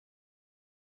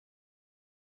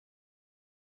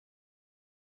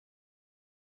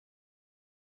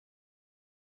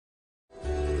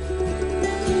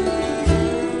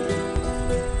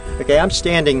Okay, I'm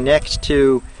standing next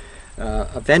to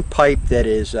a vent pipe that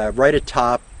is right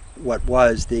atop what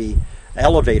was the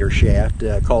elevator shaft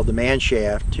called the man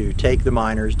shaft to take the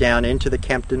miners down into the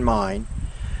Kempton mine.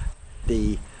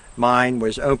 The mine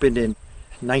was opened in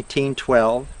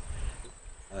 1912.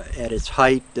 At its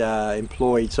height,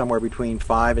 employed somewhere between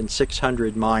 500 and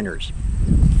 600 miners.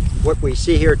 What we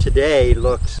see here today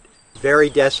looks very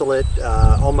desolate,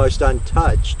 almost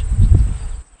untouched,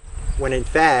 when in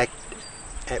fact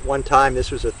at one time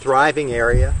this was a thriving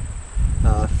area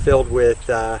filled with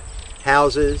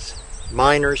houses,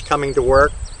 miners coming to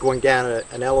work, going down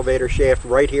an elevator shaft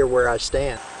right here where I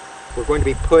stand. We're going to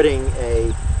be putting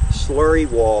a slurry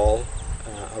wall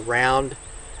around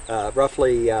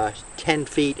roughly 10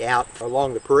 feet out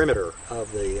along the perimeter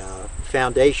of the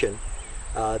foundation.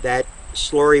 That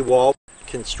slurry wall,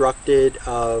 constructed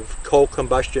of coal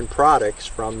combustion products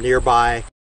from nearby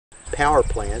power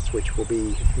plants, which will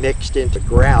be mixed into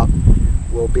grout,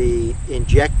 will be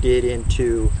injected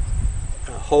into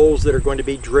holes that are going to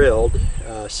be drilled,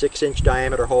 6-inch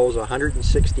diameter holes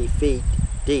 160 feet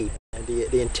deep. And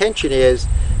the intention is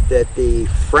that the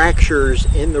fractures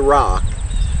in the rock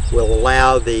will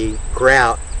allow the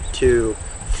grout to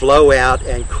flow out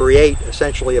and create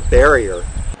essentially a barrier